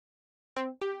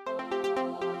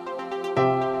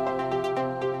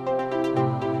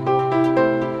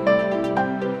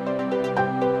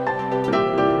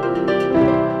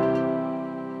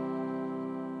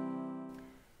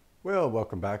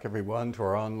back, everyone, to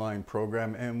our online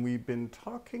program. And we've been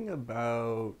talking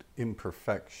about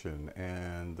imperfection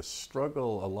and the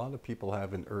struggle a lot of people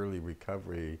have in early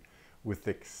recovery with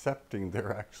accepting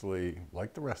they're actually,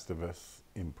 like the rest of us,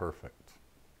 imperfect.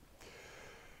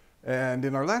 And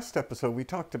in our last episode, we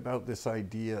talked about this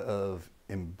idea of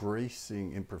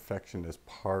embracing imperfection as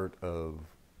part of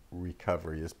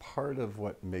recovery, as part of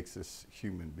what makes us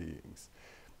human beings.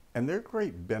 And there are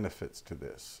great benefits to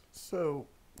this. So,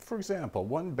 for example,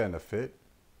 one benefit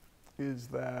is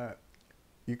that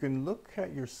you can look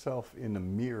at yourself in a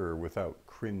mirror without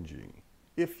cringing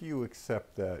if you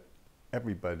accept that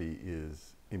everybody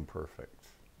is imperfect.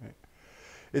 Right?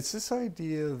 It's this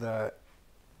idea that,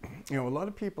 a lot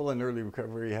of people in early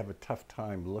recovery have a tough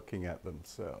time looking at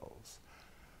themselves.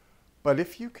 But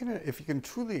if you can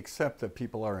truly accept that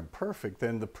people are imperfect,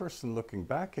 then the person looking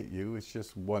back at you is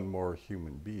just one more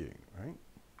human being, right?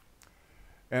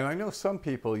 And I know some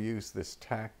people use this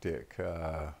tactic.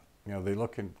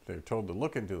 They're told to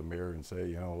look into the mirror and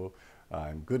say,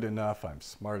 I'm good enough, I'm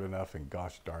smart enough, and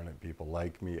gosh darn it, people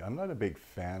like me. I'm not a big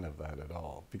fan of that at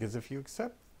all, because if you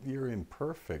accept you're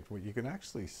imperfect, what you can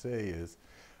actually say is,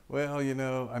 well,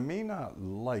 I may not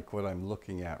like what I'm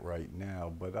looking at right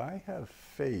now, but I have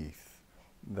faith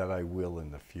that I will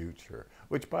in the future,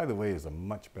 which, by the way, is a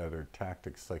much better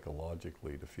tactic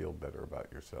psychologically to feel better about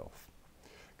yourself.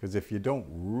 Because if you don't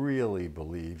really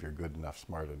believe you're good enough,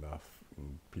 smart enough,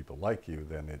 and people like you,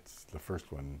 then the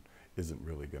first one isn't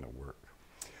really going to work.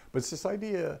 But it's this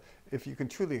idea, if you can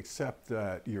truly accept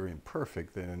that you're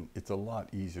imperfect, then it's a lot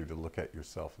easier to look at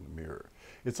yourself in the mirror.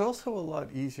 It's also a lot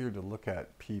easier to look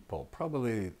at people.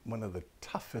 Probably one of the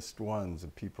toughest ones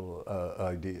of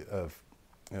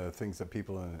things that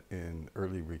people in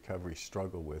early recovery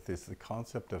struggle with is the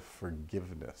concept of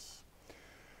forgiveness.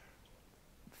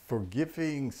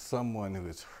 Forgiving someone who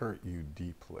has hurt you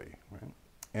deeply, right?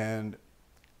 And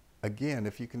again,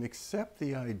 if you can accept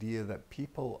the idea that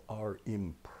people are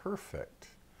imperfect,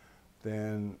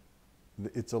 then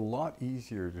it's a lot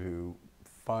easier to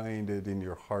find it in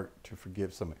your heart to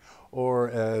forgive someone. Or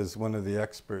as one of the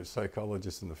expert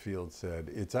psychologists in the field said,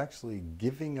 it's actually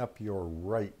giving up your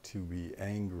right to be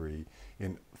angry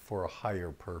for a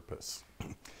higher purpose.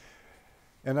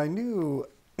 And I knew,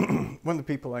 one of the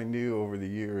people I knew over the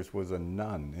years was a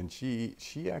nun, and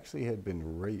she actually had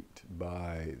been raped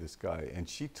by this guy, and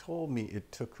she told me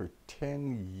it took her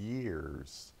 10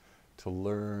 years to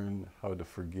learn how to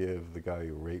forgive the guy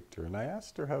who raped her. And I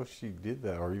asked her how she did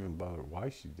that, or even why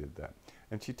she did that.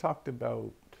 And she talked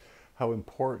about how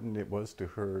important it was to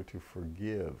her to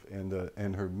forgive.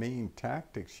 And her main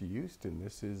tactic she used in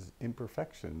this is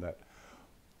imperfection, that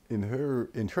in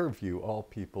her view, all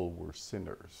people were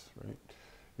sinners, right?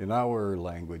 In our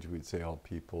language, we'd say all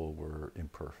people were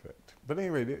imperfect. But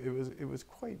anyway, it was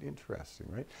quite interesting,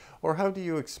 right? Or how do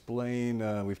you explain,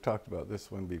 we've talked about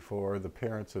this one before, the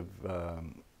parents of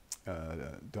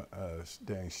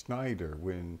Danny Snyder,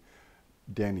 when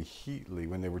Danny Heatley,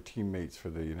 when they were teammates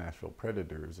for the Nashville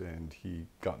Predators, and he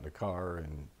got in a car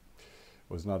and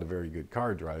was not a very good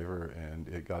car driver, and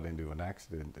it got into an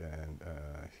accident, and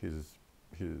his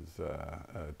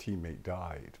teammate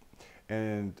died.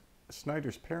 And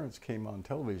Snyder's parents came on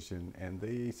television and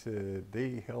they said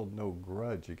they held no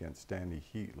grudge against Danny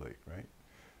Heatley, right?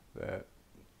 That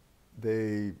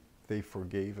they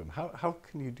forgave him. How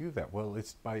can you do that? Well,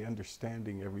 it's by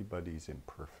understanding everybody's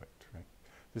imperfect, right?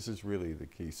 This is really the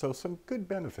key. So some good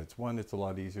benefits. One, it's a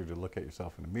lot easier to look at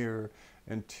yourself in the mirror.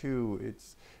 And two,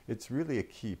 it's really a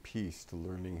key piece to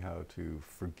learning how to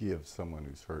forgive someone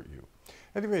who's hurt you.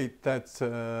 Anyway, that's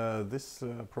this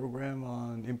program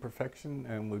on imperfection,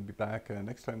 and we'll be back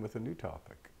next time with a new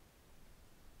topic.